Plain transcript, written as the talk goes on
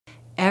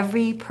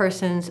Every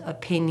person's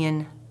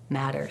opinion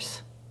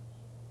matters.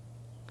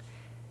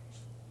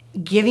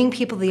 Giving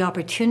people the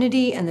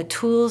opportunity and the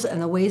tools and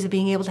the ways of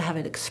being able to have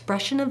an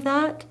expression of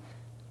that,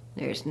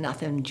 there's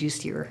nothing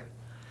juicier.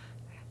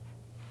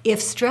 If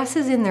stress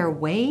is in their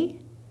way,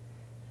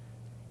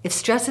 if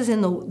stress is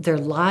in their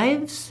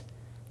lives,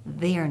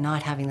 they are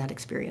not having that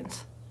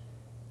experience.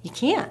 You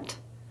can't.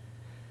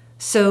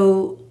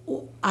 So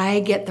I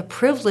get the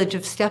privilege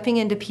of stepping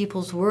into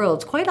people's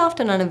worlds, quite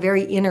often on a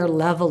very inner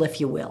level, if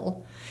you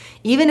will.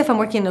 Even if I'm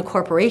working in a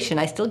corporation,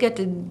 I still get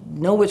to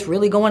know what's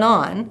really going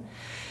on.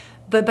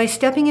 But by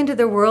stepping into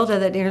their world of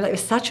that inner life,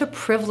 it's such a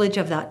privilege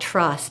of that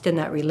trust and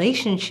that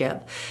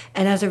relationship.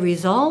 And as a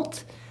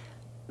result,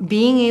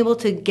 being able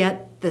to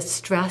get the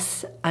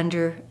stress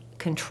under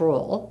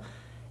control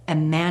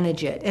and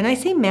manage it. And I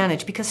say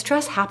manage because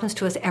stress happens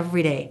to us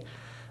every day.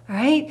 All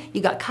right?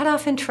 You got cut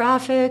off in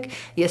traffic,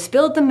 you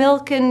spilled the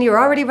milk and you're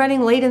already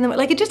running late in the,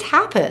 like it just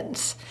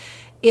happens.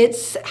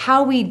 It's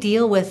how we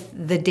deal with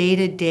the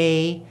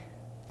day-to-day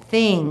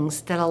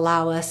things that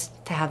allow us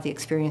to have the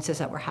experiences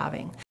that we're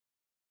having.